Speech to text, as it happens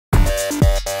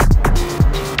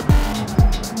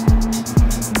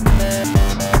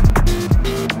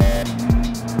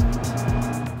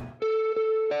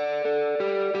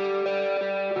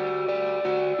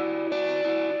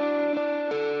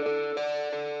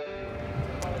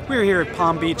We're here at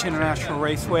Palm Beach International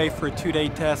Raceway for a two-day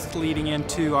test leading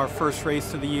into our first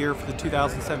race of the year for the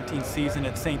 2017 season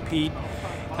at St. Pete.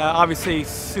 Obviously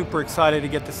super excited to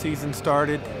get the season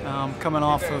started, coming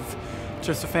off of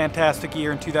just a fantastic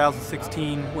year in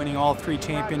 2016, winning all three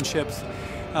championships.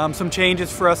 Some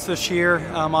changes for us this year.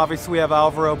 Obviously we have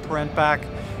Alvaro Parent back,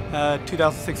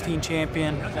 2016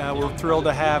 champion. We're thrilled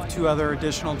to have two other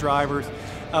additional drivers.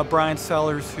 Brian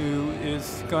Sellers, who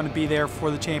is going to be there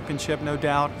for the championship, no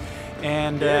doubt,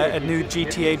 and a new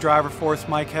GTA driver for us,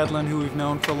 Mike Hedlund, who we've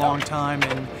known for a long time,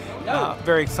 and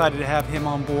very excited to have him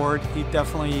on board. He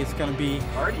definitely is going to be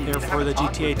there for the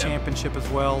GTA championship as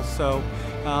well. So,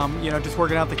 you know, just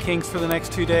working out the kinks for the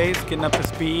next 2 days, getting up to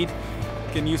speed,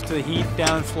 getting used to the heat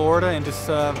down in Florida, and just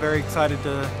very excited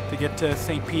to get to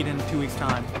St. Pete in 2 weeks'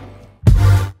 time.